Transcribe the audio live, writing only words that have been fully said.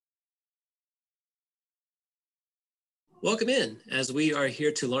Welcome in, as we are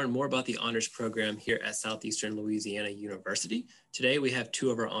here to learn more about the honors program here at Southeastern Louisiana University. Today we have two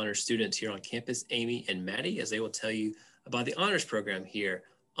of our honors students here on campus, Amy and Maddie, as they will tell you about the honors program here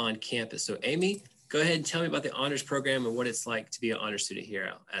on campus. So Amy, go ahead and tell me about the honors program and what it's like to be an honors student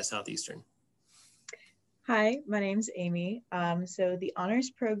here at Southeastern. Hi, my name's Amy. So the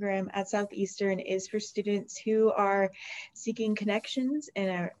honors program at Southeastern is for students who are seeking connections in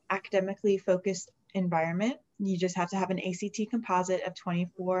an academically focused environment. You just have to have an ACT composite of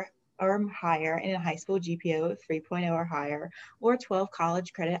 24 or higher and a high school GPA of 3.0 or higher, or 12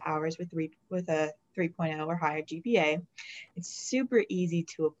 college credit hours with a 3.0 or higher GPA. It's super easy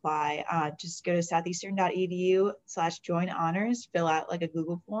to apply. Just go to southeastern.edu/join honors, fill out like a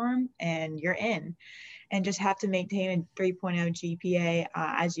Google form, and you're in. And just have to maintain a 3.0 GPA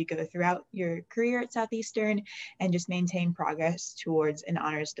as you go throughout your career at Southeastern, and just maintain progress towards an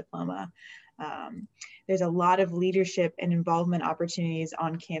honors diploma. There's a lot of leadership and involvement opportunities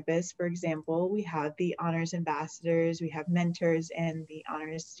on campus. For example, we have the honors ambassadors, we have mentors, and the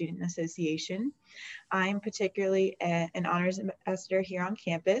honors student association. I'm particularly an honors ambassador here on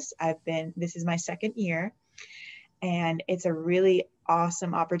campus. This is my second year, and it's a really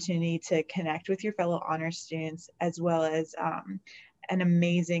awesome opportunity to connect with your fellow honors students, as well as an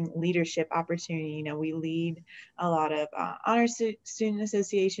amazing leadership opportunity. You know, we lead a lot of honors student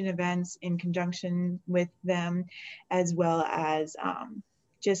association events in conjunction with them, as well as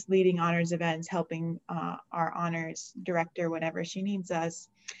just leading honors events, helping our honors director whenever she needs us.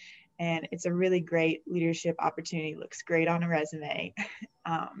 And it's a really great leadership opportunity. Looks great on a resume.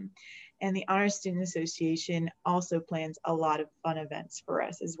 And the Honors Student Association also plans a lot of fun events for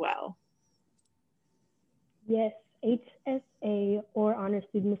us as well. Yes, HSA, or Honor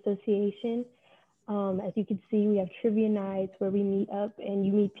Student Association. As you can see, we have trivia nights where we meet up and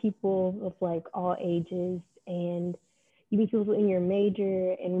you meet people of like all ages, and you meet people in your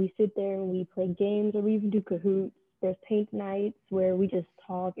major, and we sit there and we play games, or we even do Kahoots. There's paint nights where we just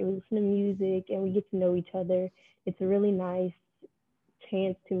talk and we listen to music and we get to know each other. It's a really nice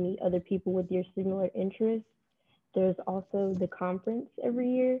chance to meet other people with your similar interests. There's also the conference every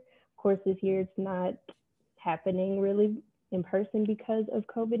year. Of course, this year it's not happening really in person because of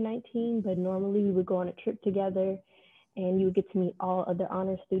COVID-19, but normally we would go on a trip together and you would get to meet all other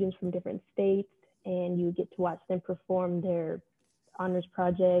honor students from different states, and you would get to watch them perform their honors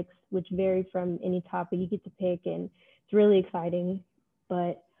projects, which vary from any topic you get to pick, and it's really exciting.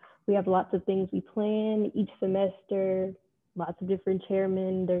 But we have lots of things we plan each semester, lots of different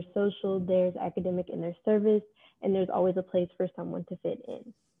chairmen. There's social, there's academic, and there's service, and there's always a place for someone to fit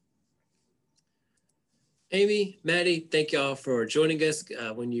in. Amy, Maddie, thank y'all for joining us.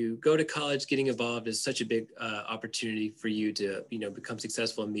 When you go to college, getting involved is such a big opportunity for you to, become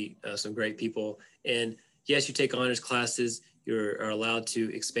successful and meet some great people. And yes, you take honors classes. You're allowed to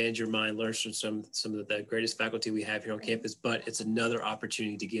expand your mind, learn from some of the greatest faculty we have here on campus, but it's another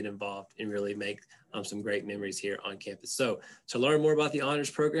opportunity to get involved and really make some great memories here on campus. So to learn more about the honors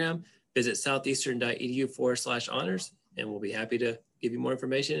program, visit southeastern.edu/honors, and we'll be happy to give you more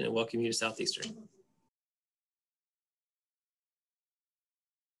information and welcome you to Southeastern.